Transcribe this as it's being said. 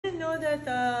know that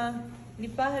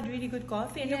Lipa had really good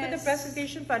coffee. And look at the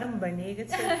presentation, parang banig.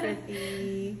 It's so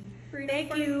pretty.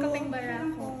 Thank you.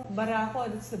 Barako.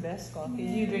 Barako, that's the best coffee.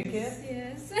 Do you drink it?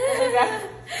 Yes. Oh my God.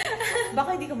 Baka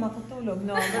hindi ka makatulog.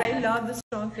 No, but I love the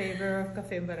strong flavor of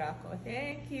Cafe Barako.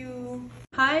 Thank you.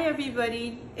 Hi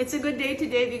everybody. It's a good day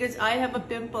today because I have a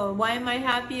pimple. Why am I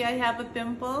happy I have a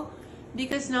pimple?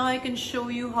 Because now I can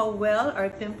show you how well our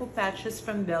pimple patches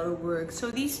from Belo work. So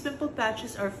these pimple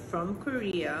patches are from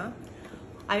Korea.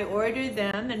 I ordered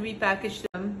them and repackaged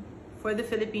them for the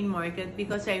Philippine market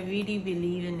because I really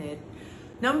believe in it.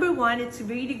 Number one, it's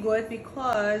really good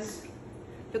because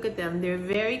look at them, they're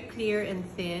very clear and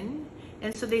thin,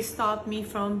 and so they stop me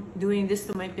from doing this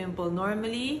to my pimple.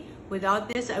 Normally, without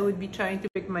this, I would be trying to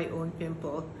pick my own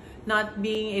pimple, not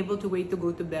being able to wait to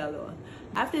go to Belo.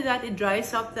 After that, it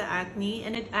dries up the acne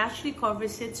and it actually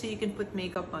covers it so you can put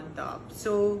makeup on top.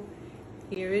 So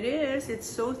here it is, it's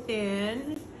so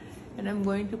thin, and I'm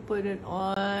going to put it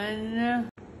on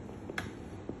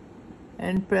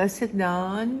and press it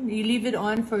down. You leave it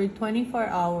on for 24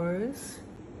 hours,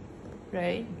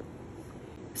 right?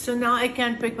 So now I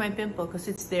can't prick my pimple because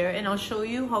it's there, and I'll show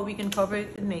you how we can cover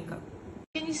it with makeup.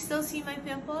 Can you still see my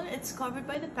pimple? It's covered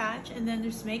by the patch, and then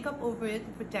there's makeup over it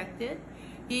to protect it.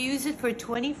 You use it for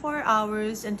 24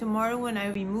 hours, and tomorrow when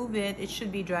I remove it, it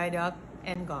should be dried up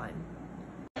and gone.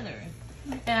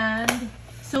 And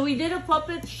so we did a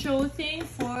puppet show thing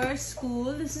for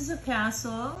school. This is a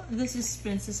castle. This is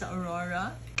Princess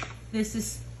Aurora. This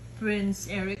is Prince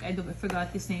Eric. I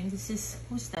forgot his name. This is,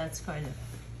 who's that, Scarlet?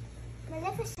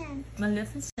 Maleficent.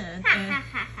 Maleficent.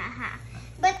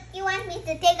 But you want me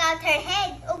to take out her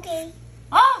head, okay?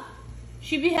 Oh!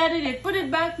 She beheaded it. Put it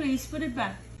back, please. Put it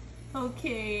back.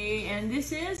 Okay, and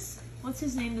this is, what's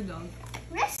his name, the dog?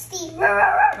 Rusty.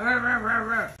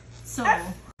 So,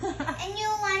 and you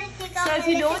want to take out so if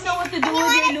you don't know what to do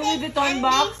with your Louis Vuitton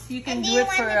box, you can do it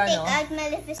for,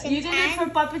 you can do it for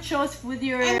puppet shows with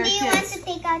your kids. And do you want kids. to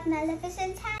take out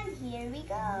Maleficent's hand? Here we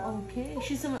go. Okay,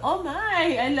 she's a, oh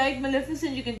my, I like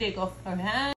Maleficent. You can take off her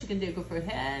hand, you can take off her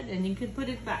head, and you can put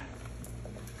it back.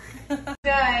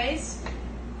 Guys,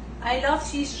 I love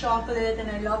See's Chocolate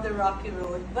and I love the Rocky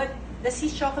Road, but the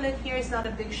See's Chocolate here is not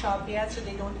a big shop yet, so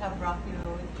they don't have Rocky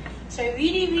Road. So I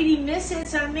really miss it,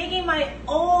 so I'm making my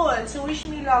own. So wish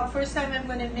me luck. First time I'm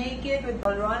gonna make it with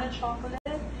Valrhona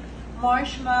chocolate,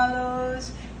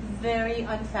 marshmallows, very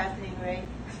unfattening, right?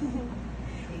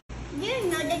 Do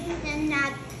you know that you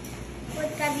cannot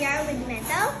put caviar with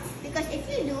metal? Because if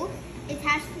you do, it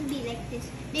has to be like this.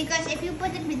 Because if you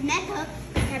put it with metal,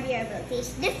 caviar will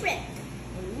taste different.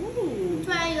 Ooh. That's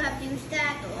why you have to use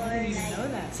that or like... know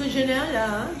that. So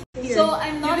Janella, So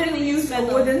I'm not going to use a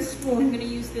metal. wooden spoon. I'm gonna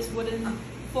use this wooden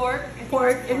fork.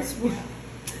 Fork and spoon.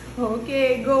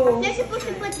 Okay, go. You're supposed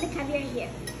to put the caviar here.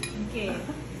 Okay.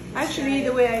 Actually,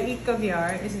 the way I eat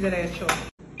caviar is derecho.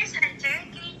 Yes, Hunter.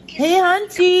 Hey,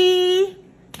 Hunty!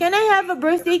 Can I have a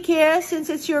birthday kiss since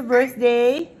it's your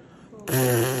birthday?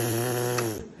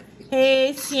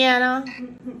 Hey, Sienna.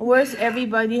 Where's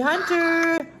everybody?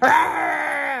 Hunter!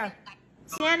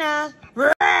 Sienna!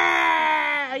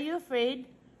 Are you afraid?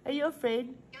 Are you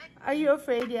afraid? Are you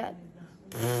afraid yet?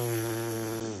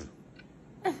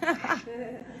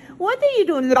 What are you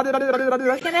doing?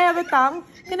 Can I have a tongue?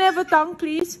 Can I have a tongue,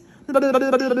 please?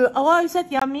 Oh, is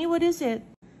that yummy? What is it?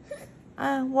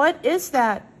 What is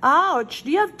that? Ouch!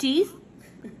 Do you have teeth?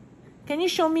 Can you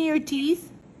show me your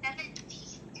teeth?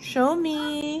 Show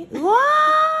me.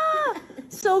 Wow!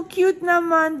 So cute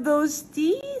naman those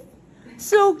teeth.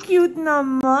 So cute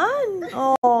naman.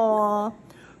 Oh.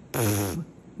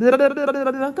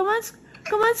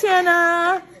 Come on,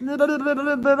 Sienna.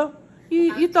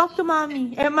 You talk to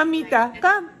mommy. Mamita,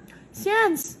 come.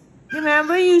 Sians,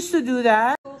 remember you used to do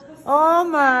that? Oh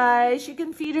my, she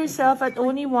can feed herself at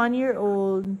only 1 year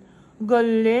old.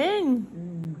 Galing.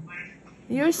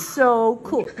 You're so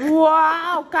cool.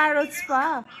 Wow, carrots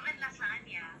pa.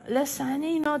 Lasagna,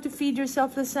 you know how to feed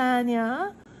yourself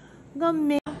lasagna?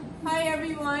 Galing. Hi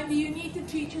everyone, do you need to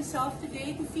treat yourself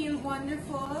today to feel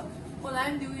wonderful? Well,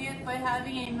 I'm doing it by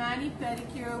having a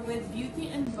mani-pedicure with Beauty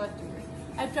and Butter.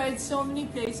 I've tried so many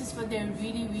places, but they're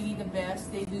really the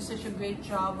best. They do such a great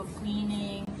job of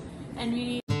cleaning and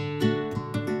really